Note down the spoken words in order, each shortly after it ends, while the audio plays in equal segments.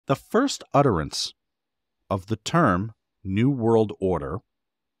The first utterance of the term New World Order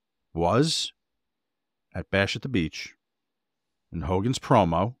was at Bash at the Beach in Hogan's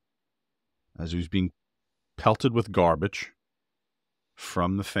promo as he was being pelted with garbage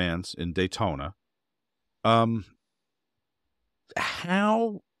from the fans in Daytona. How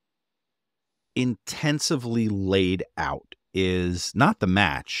intensively laid out is not the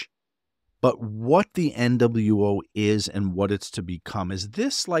match, but what the NWO is and what it's to become? Is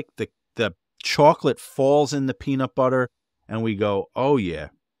this like the chocolate falls in the peanut butter and we go, oh yeah,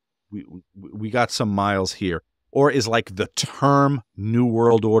 we got some miles here? Or is like the term New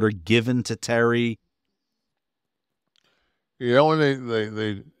World Order given to Terry? You know, when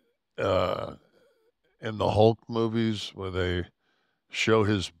they in the Hulk movies where they show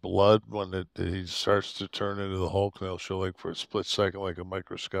his blood when he starts to turn into the Hulk, and they'll show like for a split second like a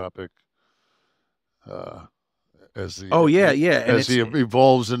microscopic as the as he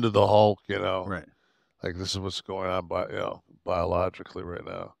evolves into the Hulk, you know, right? Like this is what's going on biologically right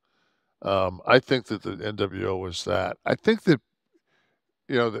now. I think that the NWO was that. I think that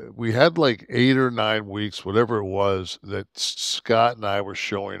we had like 8 or 9 weeks, whatever it was, that Scott and I were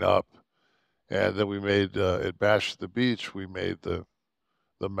showing up, and then we made at Bash at the Beach. We made the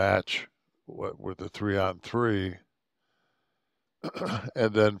match with the 3-on-3,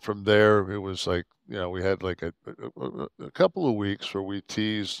 and then from there it was like we had like a couple of weeks where we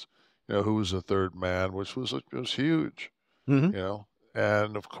teased who was the third man, which was huge,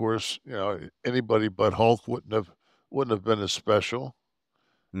 and of course anybody but Hulk wouldn't have been as special.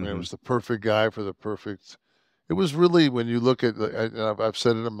 I mean, it was the perfect guy for the perfect. It was really, when you look at, I've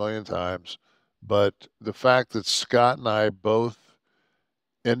said it a million times, but the fact that Scott and I both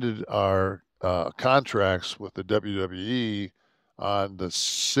ended our contracts with the WWE on the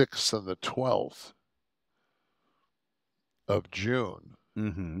 6th and the 12th of June.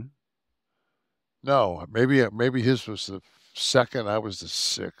 Mm-hmm. No, maybe his was the 2nd. I was the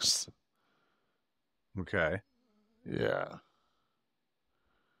 6th. Okay. Yeah.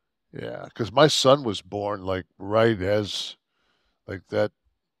 Yeah, because my son was born like right as like that,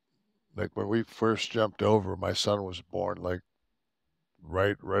 like when we first jumped over, my son was born like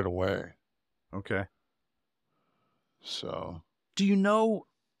right away. Okay. So, do you know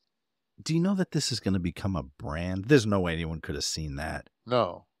that this is going to become a brand? There's no way anyone could have seen that.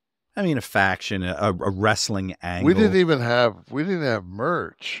 No. I mean, a faction, a wrestling angle. We didn't have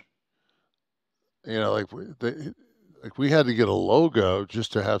merch. Like we had to get a logo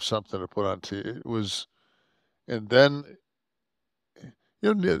just to have something to put on TV. It was, and then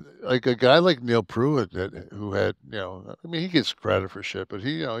like a guy like Neil Pruitt who had I mean, he gets credit for shit, but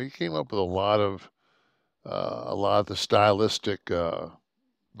he came up with a lot of the stylistic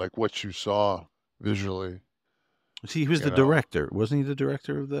like what you saw visually. See, he was the director, wasn't he? The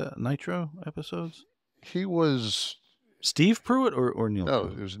director of the Nitro episodes. He was Steve Pruitt or Neil. No,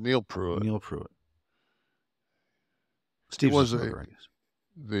 Pruitt? It was Neil Pruitt. Neil Pruitt. Steve was brother, I guess.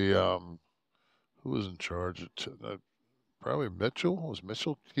 Who was in charge of probably Mitchell? Was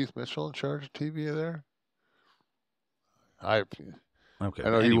Keith Mitchell in charge of TV there? Okay. I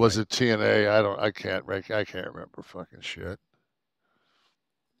know he was at TNA. I can't remember fucking shit.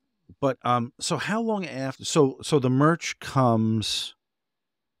 But so how long after? So the merch comes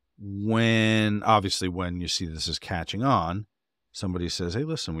when you see this is catching on. Somebody says, "Hey,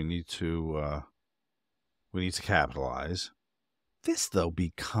 listen, we need to capitalize." This though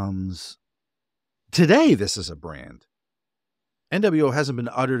becomes today. This is a brand. NWO hasn't been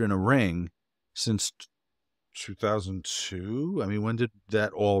uttered in a ring since 2002. I mean, when did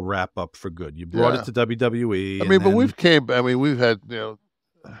that all wrap up for good? You brought it to WWE. I mean, but we've had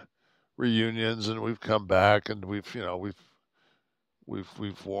reunions, and we've come back, and we've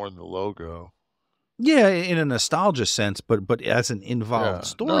worn the logo. Yeah, in a nostalgia sense, but as an involved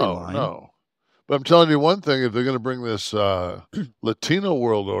storyline. No. But I'm telling you one thing: if they're going to bring this Latino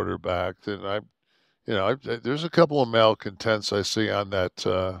World Order back, then there's a couple of malcontents I see on that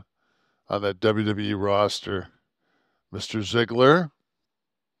WWE roster. Mr. Ziggler,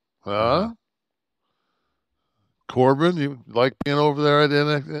 Corbin, you like being over there at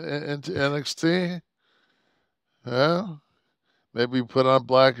NXT? Yeah. Maybe put on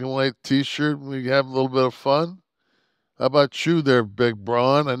black and white T-shirt and we have a little bit of fun. How about you there, Big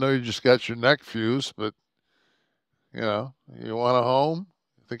Braun? I know you just got your neck fused, but you want a home?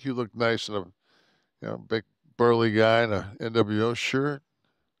 I think you look nice in a big burly guy in a NWO shirt.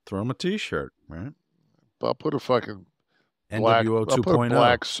 Throw him a T-shirt, right? I'll put a fucking NWO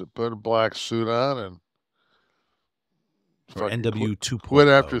 2.0. Put a black suit on and or NW 2.0. Quit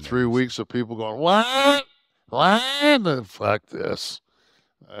after 3 weeks of people going, what? Fuck this.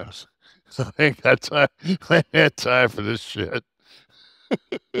 I ain't got time. I ain't had time for this shit.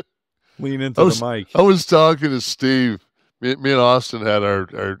 Lean I into the was mic. I was talking to Steve. Me and Austin had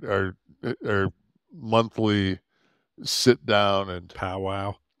our monthly sit down, and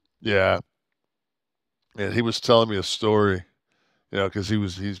Powwow. yeah, and he was telling me a story, because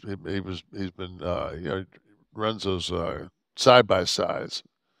he's been runs those side by sides,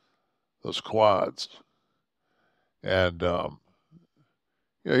 those quads, and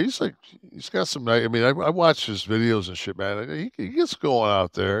he's got some nice. I mean, I watch his videos and shit, man. He gets going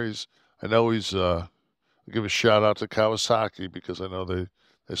out there. I know he's I give a shout out to Kawasaki because I know they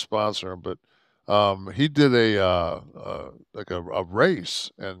sponsor him, but he did like a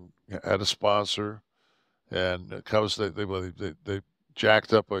race and had a sponsor, and Kawasaki they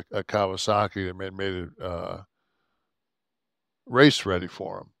jacked up a Kawasaki and made it race ready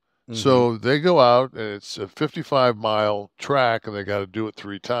for him. Mm-hmm. So they go out and it's a 55-mile track and they got to do it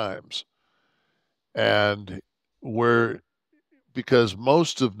 3 times. And where because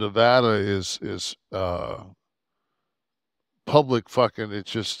most of Nevada is public fucking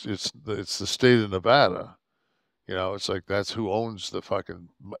it's the state of Nevada. It's like that's who owns the fucking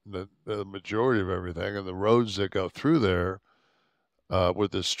the majority of everything, and the roads that go through there where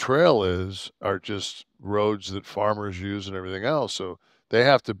this trail is are just roads that farmers use and everything else. So they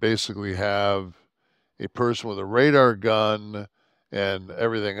have to basically have a person with a radar gun and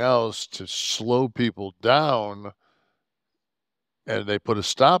everything else to slow people down, and they put a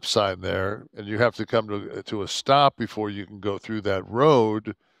stop sign there, and you have to come to a stop before you can go through that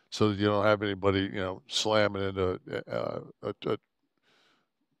road, so that you don't have anybody slamming into a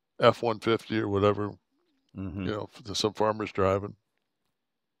F-150 or whatever, Mm-hmm. some farmers driving.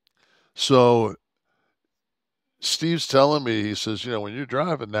 So Steve's telling me, he says, when you're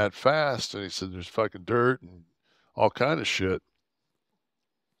driving that fast, and he said there's fucking dirt and all kind of shit.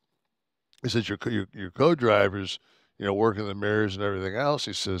 He says your co-drivers, working the mirrors and everything else.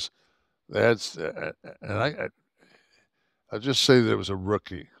 He says that's and I just say that it was a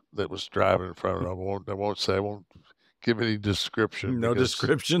rookie that was driving in front of him. I won't give any description No because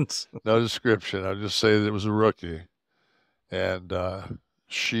descriptions. no description. I'll just say that it was a rookie, and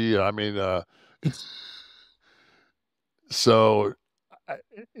I mean, so I,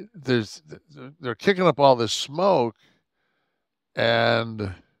 there's they're kicking up all this smoke,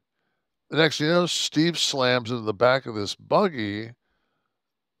 and the next thing you know, Steve slams into the back of this buggy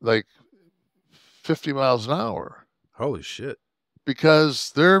like 50 miles an hour Holy shit.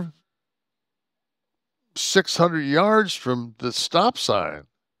 because they're 600 yards from the stop sign.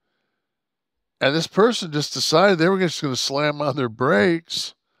 And this person just decided they were just going to slam on their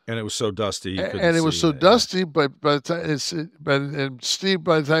brakes. And it was so dusty you couldn't And it was see. so dusty, but by the time and Steve,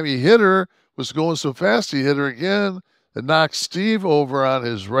 by the time he hit her, was going so fast he hit her again. It knocked Steve over on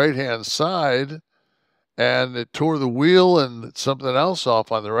his right hand side, and it tore the wheel and something else off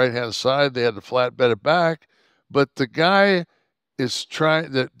on the right hand side. They had to flatbed it back, but the guy is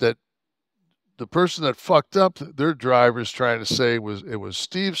trying that the person that fucked up, their driver is trying to say it was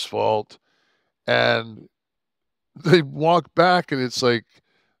Steve's fault, and they walk back, and it's like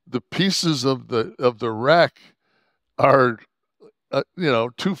the pieces of the wreck are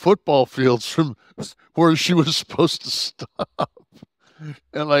 2 football fields from where she was supposed to stop,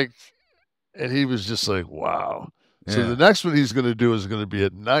 and and he was just like, wow. So the next one he's going to do is going to be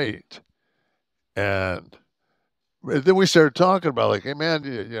at night, and then we started talking about like, hey man,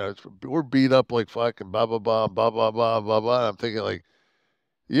 we're beat up like fucking blah blah blah blah blah blah blah blah. And I'm thinking like,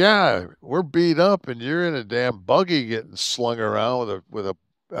 yeah, we're beat up, and you're in a damn buggy getting slung around with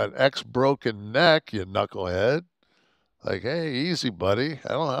an ex broken neck, you knucklehead. Like, hey, easy, buddy. I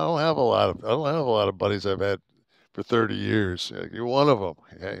don't have a lot of buddies I've had for 30 years. You're one of them.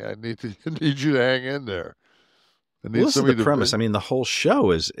 I need to need you to hang in there. I need Well, this is the somebody premise. to. I mean, the whole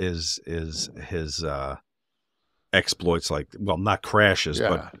show is his exploits, like, well, not crashes,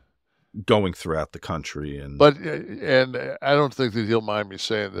 but going throughout the country. And I don't think that he'll mind me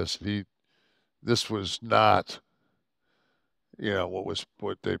saying this. This was not,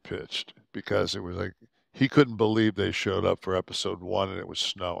 what they pitched, because it was like he couldn't believe they showed up for episode 1 and it was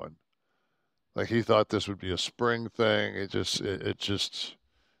snowing. Like he thought this would be a spring thing. It just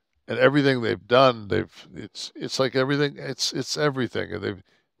and everything they've done, it's like everything. It's everything. And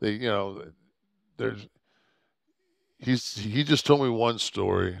they there's he just told me one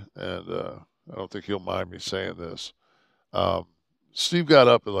story, and I don't think he'll mind me saying this. Um, Steve got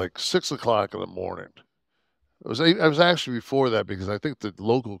up at like 6 o'clock in the morning. I was actually before that because I think the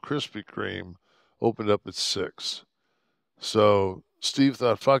local Krispy Kreme opened up at 6. So Steve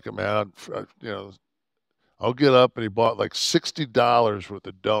thought, "Fuck it, man. I'll get up, and he bought like $60 worth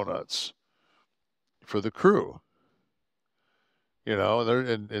of donuts for the crew.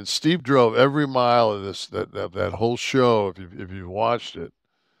 And Steve drove every mile of that whole show. If you've watched it,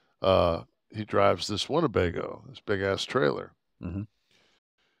 he drives this Winnebago, this big ass trailer, Mm-hmm.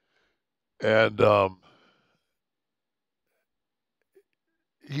 and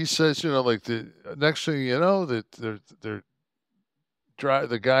he says, like the next thing you know, that they're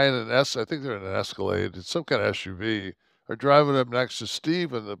the guy in I think they're in an Escalade, it's some kind of SUV, are driving up next to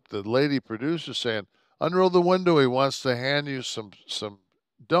Steve, and the lady producer saying, unroll the window, he wants to hand you some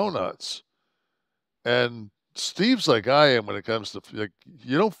donuts. And Steve's like I am when it comes to, like,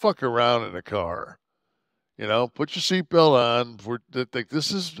 you don't fuck around in a car. Put your seatbelt on.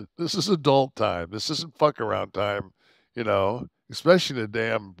 This is adult time. This isn't fuck around time. Especially in a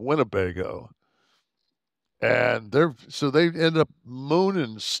damn Winnebago. And they end up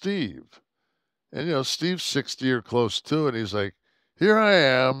mooning Steve. And Steve's 60 or close to it. He's like, here I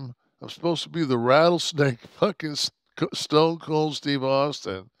am. I'm supposed to be the rattlesnake fucking Stone Cold Steve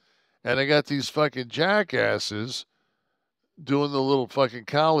Austin. And I got these fucking jackasses doing the little fucking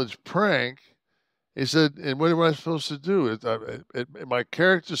college prank. He said, and what am I supposed to do? My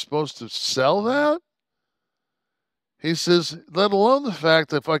character's supposed to sell that? He says, let alone the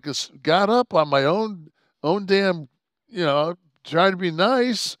fact that if I got up on my own damn, trying to be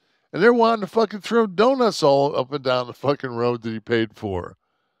nice, and they're wanting to fucking throw donuts all up and down the fucking road that he paid for.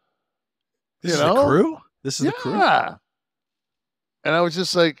 This is the crew? This is the crew? Yeah. And I was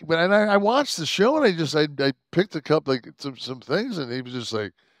just like, and I watched the show, and I picked a couple, like, some things, and he was just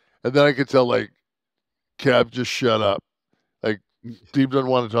like, and then I could tell, like, Kev, just shut up. Like, Steve doesn't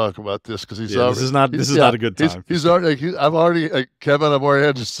want to talk about this because he's already, this is not a good time. He's already, Kevin, I've already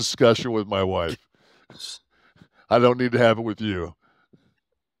had this discussion with my wife. I don't need to have it with you.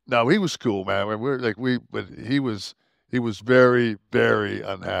 No, he was cool, man. But he was very, very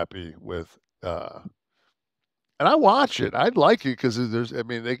unhappy with, and I watch it. I'd like it because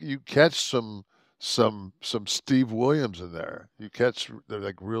you catch some Steve Williams in there. You catch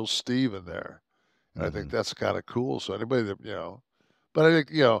like real Steve in there. And I think that's kind of cool. So anybody that, but I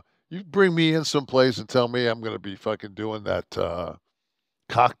think, you bring me in someplace and tell me I'm going to be fucking doing that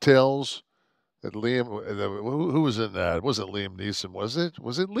cocktails that Liam, who was in that? It wasn't Liam Neeson, was it?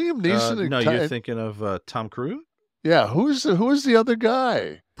 Was it Liam Neeson? No, you're thinking of Tom Cruise? Yeah. Who is the other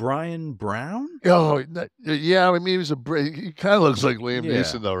guy? Brian Brown? Oh, yeah. I mean, he kind of looks like Liam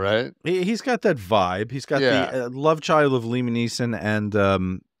Neeson, though, right? He's got that vibe. He's got the love child of Liam Neeson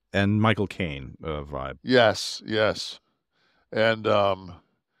and Michael Caine vibe. Yes. And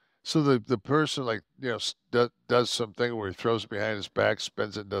so the person, like, does something where he throws it behind his back,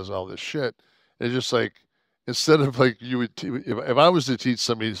 spins it, and does all this shit. It's just like, instead of like you would, if I was to teach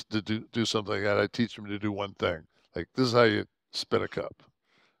somebody to do something like that, I'd teach them to do one thing. Like, this is how you spin a cup.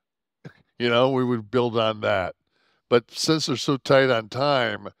 We would build on that. But since they're so tight on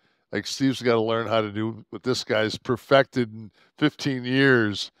time, like, Steve's got to learn how to do what this guy's perfected in 15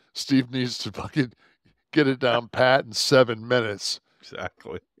 years. Steve needs to fucking get it down pat in 7 minutes.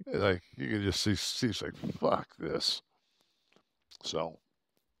 Exactly. Like, you can just see Steve's like, fuck this. So.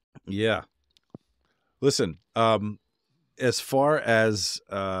 Yeah. Listen, as far as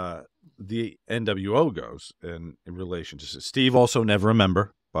the NWO goes in relation to Steve, also never a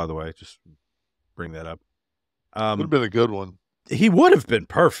member, by the way, just bring that up. Would have been a good one. He would have been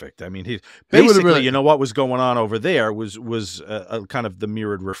perfect. I mean, he basically, what was going on over there was a kind of the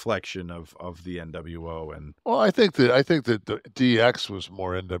mirrored reflection of the NWO. And well, I think that the DX was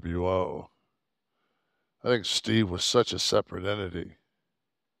more NWO. I think Steve was such a separate entity.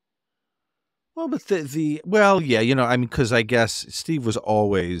 Well, but because I guess Steve was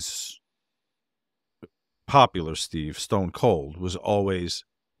always popular. Stone Cold was always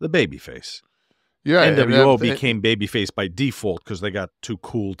the babyface. Yeah, NWO became babyface by default because they got too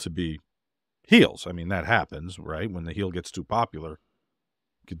cool to be heels. I mean, that happens, right? When the heel gets too popular,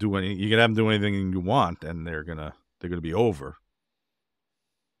 you can have them do anything you want, and they're gonna be over.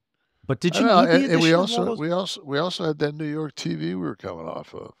 But did you? And we also had that New York TV we were coming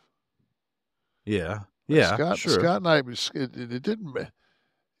off of. Yeah, Scott, sure. Scott and I, it didn't.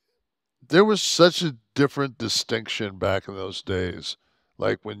 There was such a different distinction back in those days.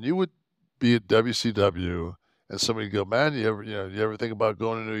 Like, when you would be at WCW and somebody would go, man, you ever think about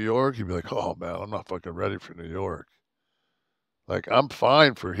going to New York? You'd be like, oh man, I'm not fucking ready for New York. Like, I'm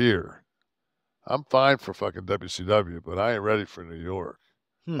fine for here. I'm fine for fucking WCW, but I ain't ready for New York.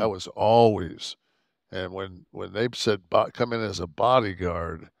 That was always. And when they said come in as a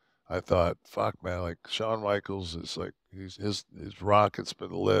bodyguard, I thought, fuck man, like, Shawn Michaels is like, his rocket's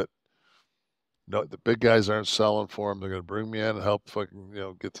been lit. no, the big guys aren't selling for him. They're going to bring me in and help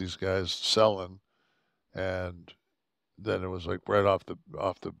fucking, get these guys selling. And then it was like right off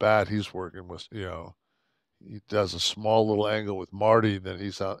the bat, he's working with, he does a small little angle with Marty, then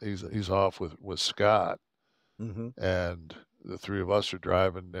he's off with Scott, and the three of us are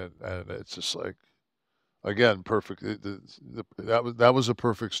driving, and it's just like, again, perfect. That was a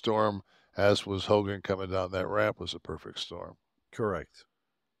perfect storm, as was Hogan coming down that ramp was a perfect storm. Correct.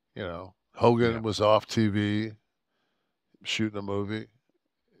 Hogan was off TV shooting a movie.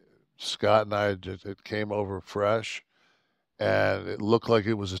 Scott and I it came over fresh, and it looked like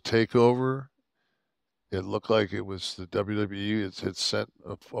it was a takeover. It looked like it was the WWE. It sent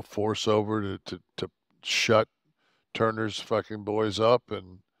a force over to shut Turner's fucking boys up,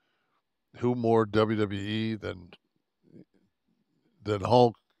 and who more WWE than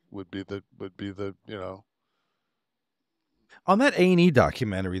Hulk would be the On that A&E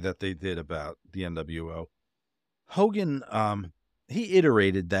documentary that they did about the NWO, Hogan, he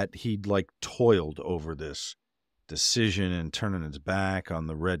iterated that he'd like toiled over this decision and turning his back on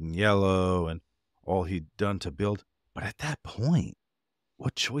the red and yellow and all he'd done to build. But at that point,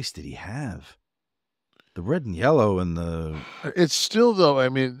 what choice did he have? The red and yellow and the... It's still, though, I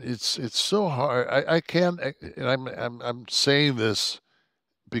mean, it's so hard. I can't, and I'm saying this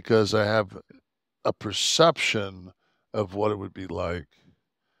because I have a perception of what it would be like.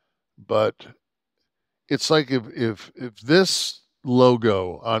 But it's like if this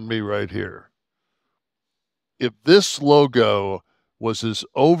logo on me right here, if this logo was as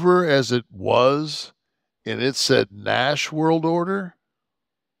over as it was and it said Nash World Order,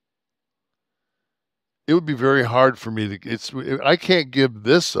 it would be very hard for me to, I can't give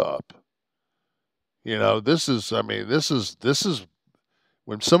this up. This is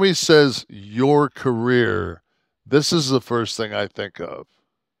when somebody says your career, this is the first thing I think of.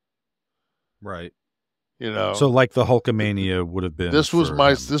 Right. So like the Hulkamania would have been. This was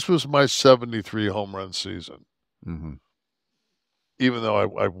my 73 home run season. Mm-hmm. Even though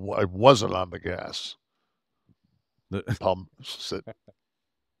I wasn't on the gas. Pump.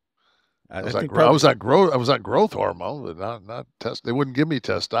 I was on growth hormone, but not test. They wouldn't give me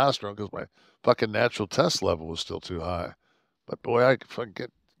testosterone because my fucking natural test level was still too high. But boy, I could fucking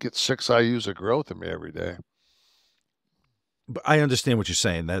get 6 IUs of growth in me every day. But I understand what you're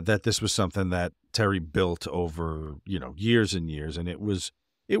saying, that this was something that Terry built over, years and years, and it was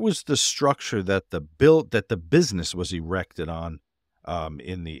the structure that the business was erected on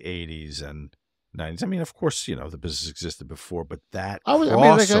in the 80s and 90s. I mean, of course, the business existed before, but that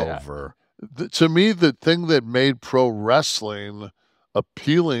crossover. To me, the thing that made pro wrestling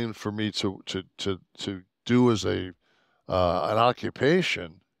appealing for me to do as an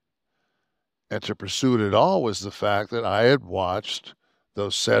occupation and to pursue it at all was the fact that I had watched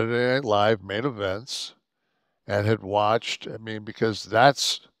those Saturday Night Live main events and had watched, because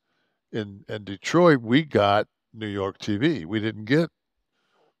that's in Detroit, we got New York TV. We didn't get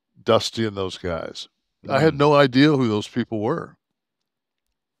Dusty and those guys. I had no idea who those people were.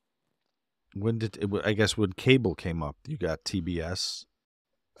 I guess when cable came up, you got TBS.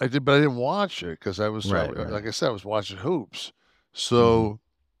 I did, but I didn't watch it because I was, like I said, I was watching hoops. So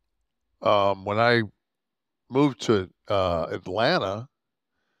when I moved to Atlanta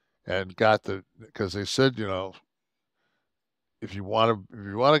and because they said, if you want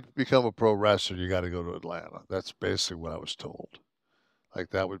to become a pro wrestler, you got to go to Atlanta. That's basically what I was told.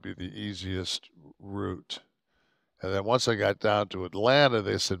 Like that would be the easiest route. And then once I got down to Atlanta,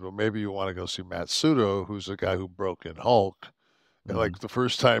 they said, well, maybe you want to go see Matsudo, who's the guy who broke in Hulk. And like the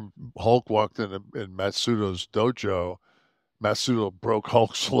first time Hulk walked in Matsudo's dojo, Matsudo broke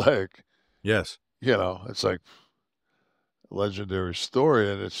Hulk's leg. Yes. It's like a legendary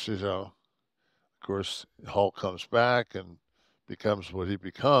story. And it's, of course, Hulk comes back and becomes what he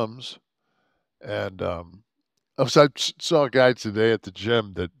becomes. And I saw a guy today at the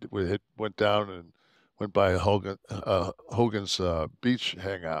gym that went down and went by Hogan's beach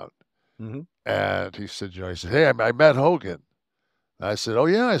hangout. And he said, hey, I met Hogan. And I said, oh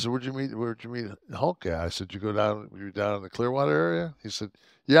yeah. I said, where'd you meet Hulk at? I said, were you down in the Clearwater area? He said,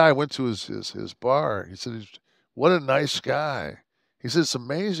 yeah, I went to his bar. He said, what a nice guy. He said, it's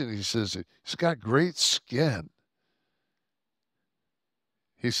amazing. He says, he's got great skin.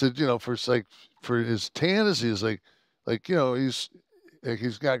 He said, for his tan as he is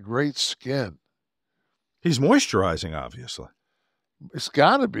he's got great skin. He's moisturizing, obviously. It's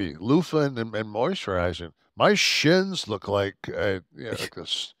got to be loofah and moisturizing. My shins look like like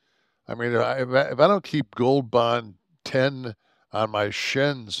this. I mean, if I don't keep Gold Bond 10 on my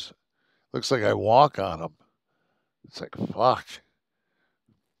shins, looks like I walk on them. It's like fuck.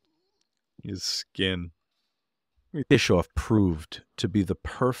 His skin. Bischoff proved to be the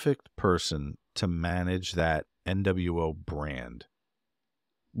perfect person to manage that NWO brand.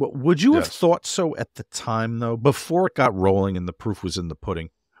 Would you have thought so at the time, though, before it got rolling and the proof was in the pudding?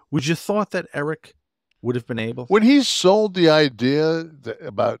 Would you thought that Eric would have been able? When he sold the idea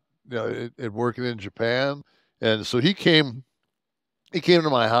about it working in Japan, and so he came to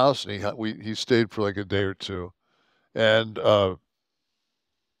my house and he stayed for like a day or two, and the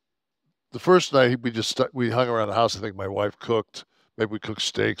first night we hung around the house. I think my wife cooked, maybe we cooked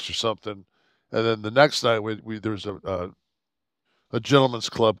steaks or something, and then the next night there was a gentleman's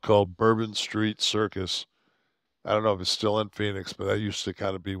club called Bourbon Street Circus. I don't know if it's still in Phoenix, but that used to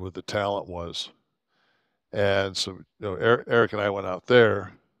kind of be where the talent was. And so, Eric and I went out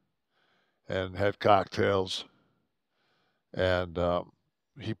there and had cocktails, and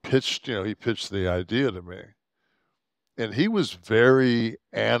he pitched the idea to me, and he was very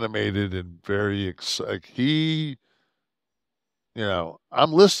animated and very excited.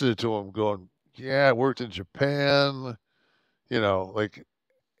 I'm listening to him going, "Yeah, I worked in Japan," like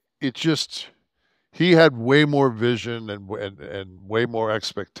it just. He had way more vision and way more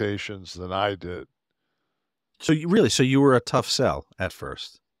expectations than I did. So you were a tough sell at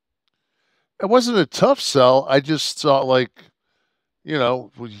first. It wasn't a tough sell. I just thought you're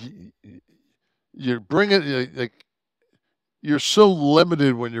bringing you're so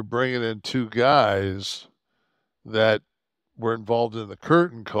limited when you're bringing in two guys that were involved in the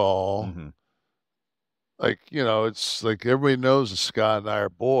curtain call. Mm-hmm. It's like everybody knows that Scott and I are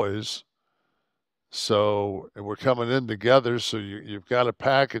boys. So, and we're coming in together. So you've got to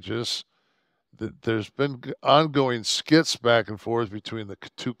package us. There's been ongoing skits back and forth between the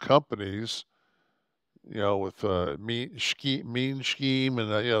two companies, with Mean Scheme and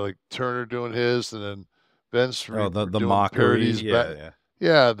like Turner doing his, and then Vince the doing mockery, parodies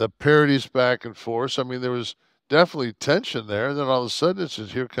the parodies back and forth. So, I mean, there was definitely tension there. And then all of a sudden, it's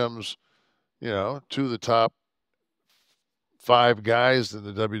just here comes, two of the top 5 guys in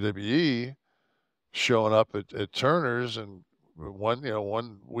the WWE showing up at Turner's, and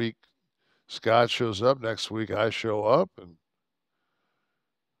one week Scott shows up, next week I show up, and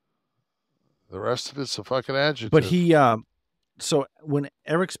the rest of it's a fucking adjective. But he, so when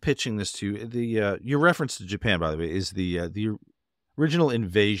Eric's pitching this to you, your reference to Japan, by the way, is the original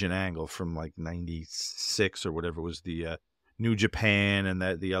invasion angle from like '96 or whatever was the New Japan, and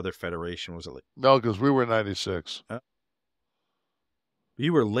that the other federation was like. No, because we were '96.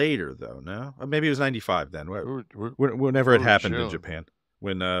 You were later, though, no? Or maybe it was 95 then. Whenever it happened in Japan.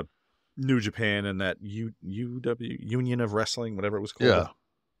 When New Japan and that UW, Union of Wrestling, whatever it was called. Yeah.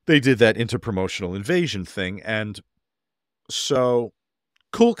 They did that interpromotional invasion thing. And so,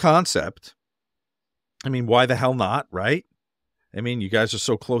 cool concept. I mean, why the hell not, right? I mean, you guys are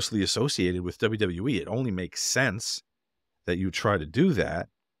so closely associated with WWE. It only makes sense that you try to do that.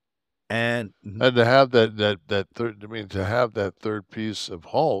 And to have that third, to have that third piece of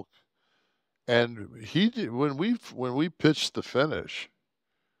Hulk, and he did when we pitched the finish,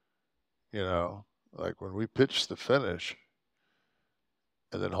 like when we pitched the finish,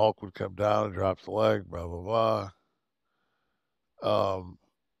 and then Hulk would come down and drop the leg, blah blah blah.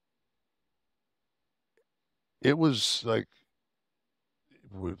 It was like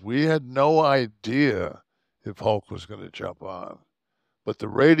we had no idea if Hulk was going to jump on. But the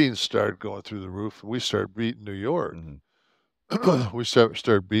ratings started going through the roof, and we started beating New York. Mm-hmm. We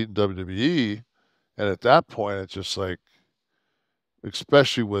started beating WWE, and at that point, it's just like,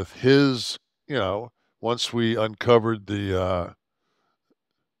 especially with his, once we uncovered the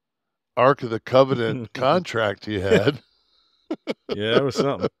Ark of the Covenant contract he had. Yeah, it was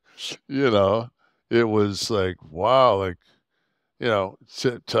something. It was like, wow, like,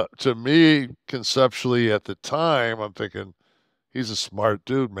 to me, conceptually at the time, I'm thinking, he's a smart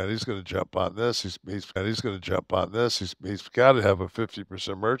dude, man. He's going to jump on this. He's going to jump on this. He's got to have a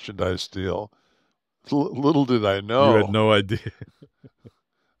 50% merchandise deal. Little did I know. You had no idea.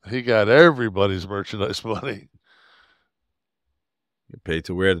 He got everybody's merchandise money. You paid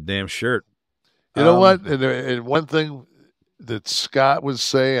to wear the damn shirt. You know what? And one thing that Scott would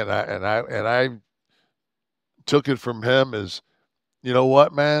say, and I took it from him, is, you know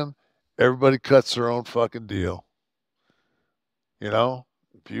what, man? Everybody cuts their own fucking deal.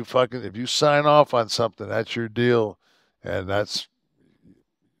 If you sign off on something, that's your deal, and that's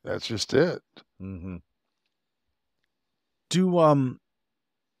just it. Mm-hmm.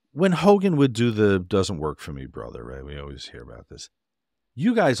 When Hogan would do the "Doesn't Work for Me, Brother," right? We always hear about this.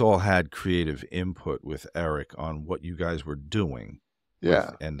 You guys all had creative input with Eric on what you guys were doing.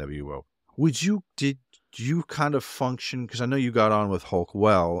 Yeah. With NWO. do you kind of function, because I know you got on with Hulk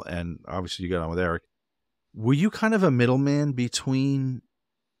well, and obviously you got on with Eric. Were you kind of a middleman between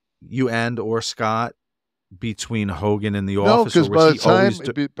you and or Scott, between Hogan and the No, Office, or because was he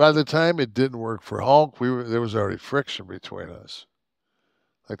always? by the time it didn't work for Hulk, there was already friction between us.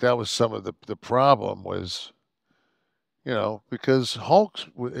 Like that was some of the problem was, because Hulk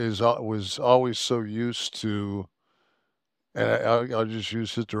was always so used to, and I'll just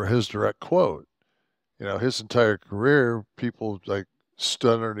use his direct quote. His entire career, people like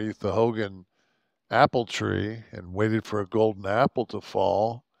stood underneath the Hogan apple tree and waited for a golden apple to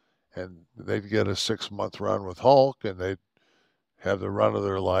fall, and they'd get a 6-month run with Hulk, and they'd have the run of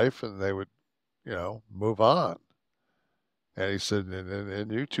their life, and they would, move on. And he said,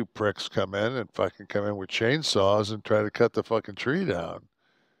 and you two pricks come in and fucking come in with chainsaws and try to cut the fucking tree down.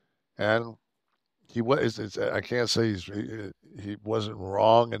 And he was, I can't say he wasn't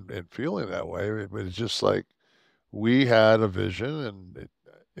wrong in feeling that way, but it's just like we had a vision, and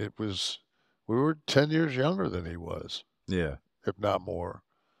it was, we were 10 years younger than he was. Yeah. If not more.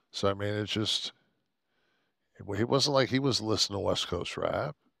 So, I mean, it's just, he wasn't like he was listening to West Coast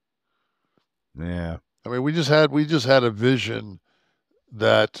rap. Yeah. I mean, we just had a vision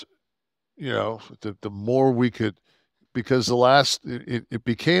that, the more we could, because it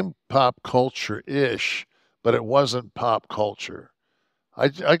became pop culture-ish, but it wasn't pop culture.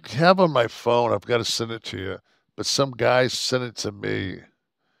 I have on my phone, I've got to send it to you, but some guy sent it to me,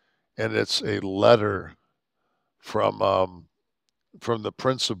 and it's a letter from the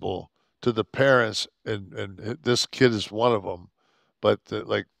principal to the parents, and this kid is one of them, but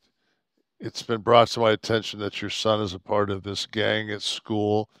like, it's been brought to my attention that your son is a part of this gang at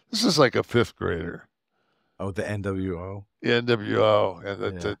school. This is like a 5th grader. Oh, the NWO. NWO,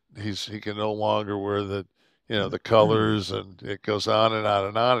 and that he can no longer wear the colors, and it goes on and on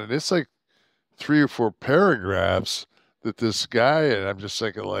and on, and it's like 3 or 4 paragraphs that this guy, and I'm just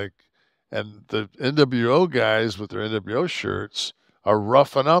thinking like, and the NWO guys with their NWO shirts are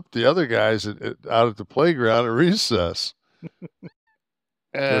roughing up the other guys out at the playground at recess.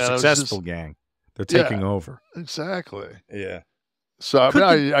 They're a successful gang. They're taking over. Exactly. Yeah. So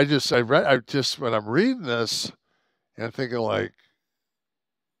I mean, I just when I'm reading this, and I'm thinking like,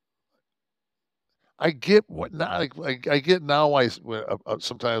 I get what now. Like I get now why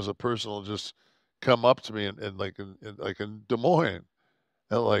sometimes a person will just come up to me in Des Moines,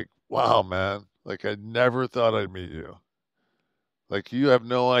 and like, wow, man, like I never thought I'd meet you. Like you have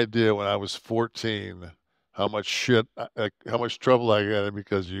no idea when I was 14 how much shit, how much trouble I got in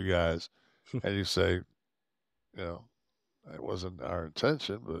because of you guys. And you say, it wasn't our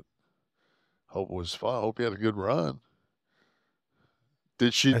intention, but hope it was fun. Hope you had a good run.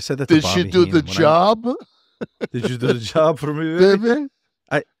 Did she? I said that to Did Bobby she do the job? Did you do the job for me? Baby?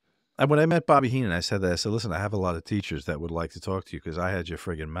 When I met Bobby Heenan, I said that. I said, listen, I have a lot of teachers that would like to talk to you because I had your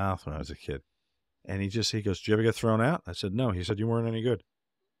friggin' mouth when I was a kid. And he goes, did you ever get thrown out? I said, no. He said, you weren't any good.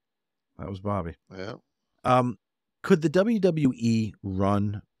 That was Bobby. Yeah. Could the WWE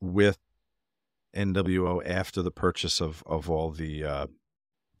run with NWO after the purchase of all the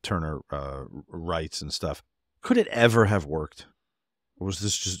Turner rights and stuff? Could it ever have worked? Or was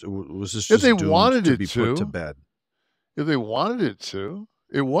this just if they doomed wanted to it be to put to bed? If they wanted it to,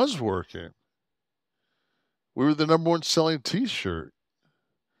 it was working. We were the #1 selling T-shirt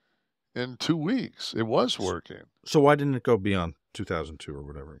in 2 weeks. It was working. So why didn't it go beyond 2002 or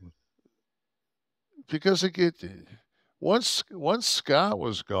whatever it was? Because once Scott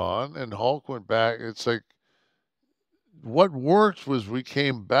was gone and Hulk went back, it's like what worked was we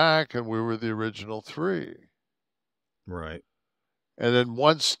came back and we were the original 3. Right. And then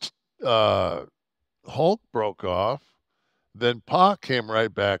once Hulk broke off, then Pac came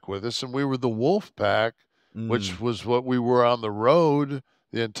right back with us, and we were the Wolf Pack, which was what we were on the road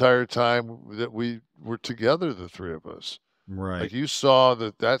the entire time that we were together, the 3 of us. Right. Like you saw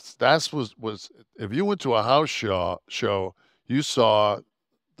that was if you went to a house show, you saw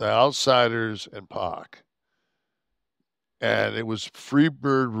the Outsiders and Pac. And it was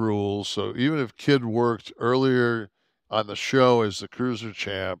Freebird rules. So even if Kid worked earlier on the show as the Cruiser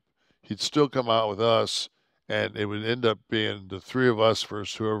Champ, he'd still come out with us, and it would end up being the 3 of us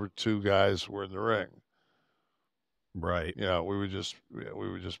versus whoever 2 guys were in the ring. Right. We would just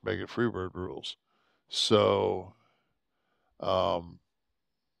make it Freebird rules. So, the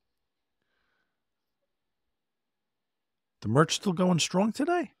merch still going strong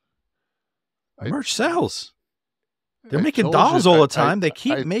today. Merch sells. They're making dolls all the time. They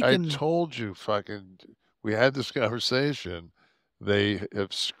keep making. I told you, we had this conversation. They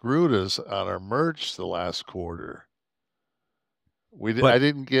have screwed us on our merch the last quarter. I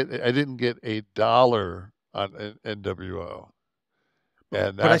didn't get $1 on NWO,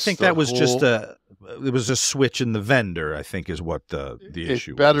 and But I that's think the that was just whole. it was a switch in the vendor, I think, is what the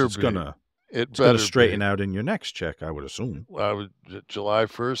issue It was. better be. It It's gonna better straighten be. out in your next check, I would assume. July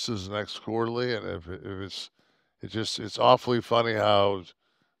 1st is the next quarterly, and if it's awfully funny how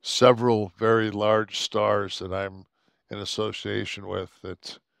several very large stars that I'm in association with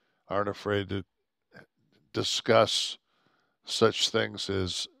that aren't afraid to discuss such things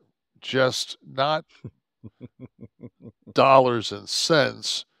as just not dollars and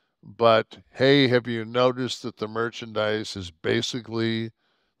cents, but hey, have you noticed that the merchandise is basically,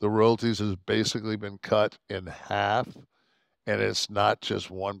 the royalties has basically been cut in half, and it's not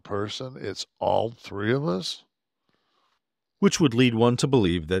just one person, it's all three of us? Which would lead one to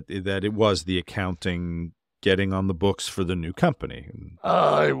believe that it was the accounting getting on the books for the new company.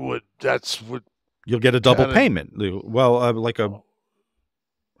 That's what You'll get a double kinda, payment. Well, like a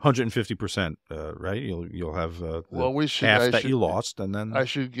 150%, right? You'll have well, half that you lost, and then I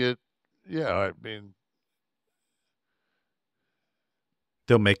should get, yeah, I mean,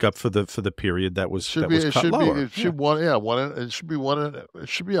 they'll make up for the period that was cut lower. it should one, yeah, one, it should be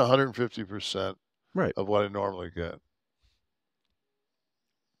 150% Right. of what I normally get.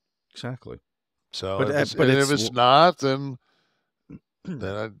 Exactly. So But if it's not, then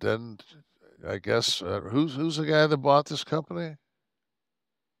I guess who's the guy that bought this company?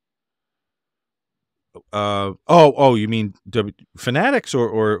 You mean Fanatics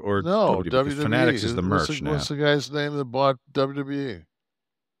or No, WWE? Because WWE. Fanatics is the merch now. What's the guy's name that bought WWE?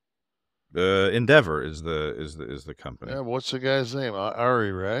 Endeavor is the company. Yeah, what's the guy's name?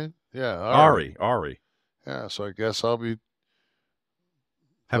 Ari, right? Yeah, Ari. Yeah, so I guess I'll be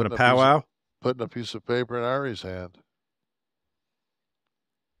having a powwow, putting a piece of paper in Ari's hand.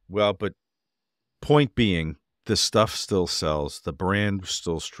 Well, but point being, the stuff still sells. The brand was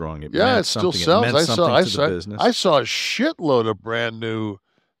still strong. It still sells. It meant something to the business. I saw a shitload of brand new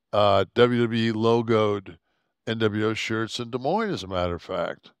WWE logoed NWO shirts in Des Moines, as a matter of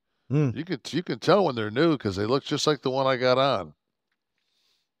fact. You can tell when they're new because they look just like the one I got on.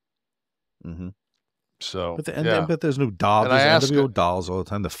 Mm-hmm. So, but there's new dolls. There's NWO dolls all the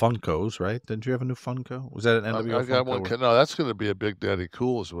time. The Funkos, right? Didn't you have a new Funko? Was that an NWO I got Funko? one. No, that's going to be a Big Daddy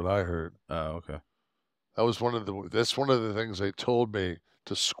Cool, is what I heard. Oh, okay. That's one of the things they told me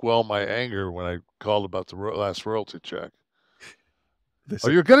to squell my anger when I called about the last royalty check.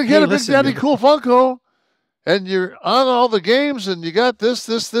 You're going to get a Big Daddy Cool Funko, and you're on all the games, and you got this,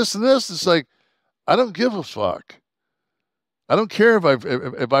 and this. It's like, I don't give a fuck. I don't care if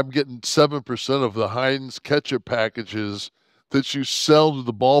I'm getting 7% of the Heinz ketchup packages that you sell to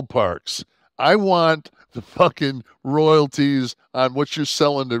the ballparks. I want the fucking royalties on what you're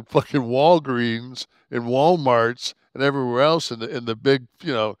selling to fucking Walgreens and Walmarts and everywhere else in the big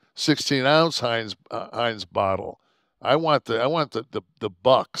 16-ounce Heinz bottle. I want the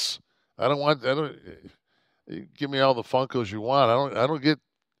bucks. I don't give me all the Funkos you want. I don't get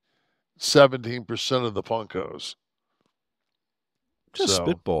 17% of the Funkos. Just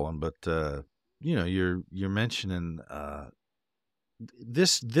spitballing, but you're mentioning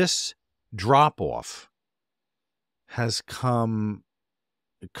this drop off has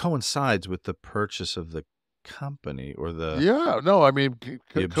coincides with the purchase of the company or the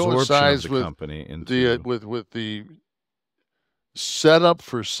the coincides of the company into with the setup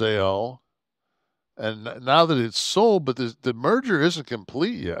for sale, and now that it's sold, but the merger isn't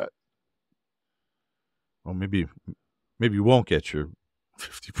complete yet. Well, maybe you won't get your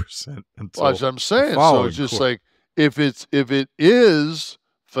 50% until. Well, as I'm saying, so it's just like if it is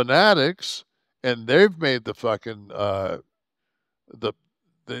Fanatics and they've made the fucking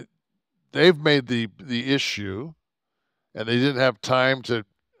they've made the issue, and they didn't have time to.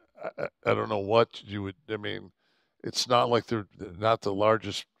 I don't know what you would. I mean, it's not like they're not the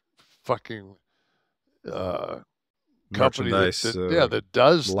largest fucking company that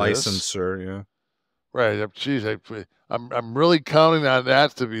does licensor, this. Yeah. Right. Geez, I'm really counting on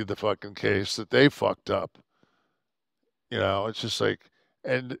that to be the fucking case, that they fucked up. It's just like,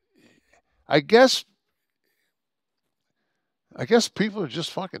 and I guess people are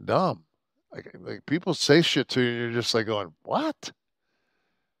just fucking dumb. Like people say shit to you, and you're just like going, what?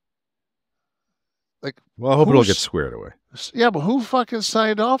 Like, well, I hope it'll get squared away. Yeah, but who fucking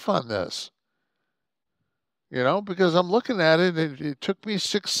signed off on this? Because I'm looking at it, and it took me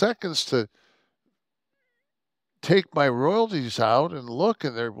 6 seconds to take my royalties out and look,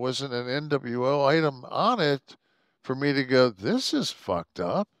 and there wasn't an NWO item on it for me to go, this is fucked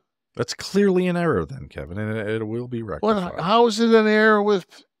up. That's clearly an error then, Kevin, and it will be rectified. Well, how is it an error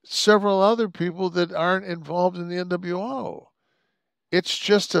with several other people that aren't involved in the NWO? It's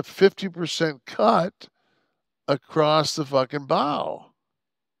just a 50% cut across the fucking bow.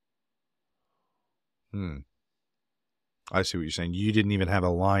 I see what you're saying. You didn't even have a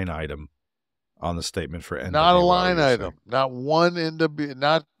line item on the statement for NWO. Not a line item. Not one NWO.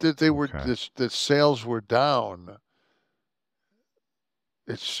 Not that they were that sales were down.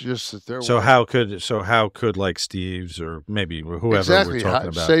 It's just that there. So how could like Steve's or maybe whoever exactly. we're talking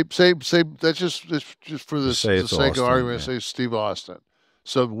about say that's just for the sake Austin, of argument. Say Steve Austin.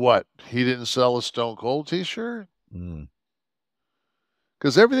 So what? He didn't sell a Stone Cold T-shirt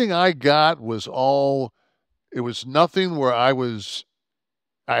because everything I got was all. It was nothing where I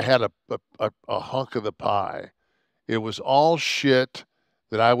had a hunk of the pie. It was all shit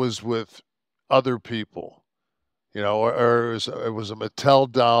that I was with other people, you know, or it was a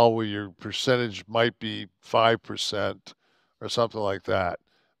Mattel doll where your percentage might be 5% or something like that.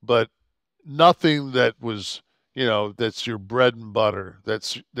 But nothing that was, you know, that's your bread and butter.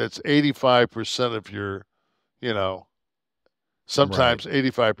 That's 85% of your, you know, sometimes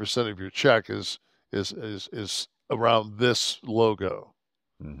 85% of your check is around this logo.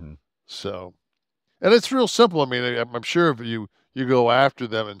 So, and it's real simple. I mean, I'm sure if you go after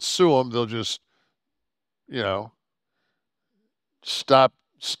them and sue them, they'll just, you know, stop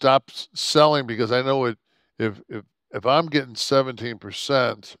selling, because I know if I'm getting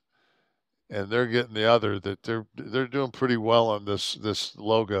 17% and they're getting the other, that they're doing pretty well on this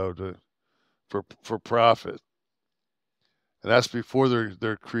logo for profit. And that's before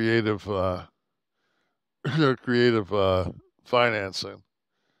their creative financing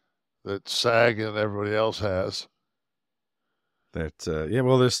that SAG and everybody else has. That yeah,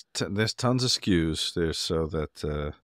 well, there's tons of SKUs there, so that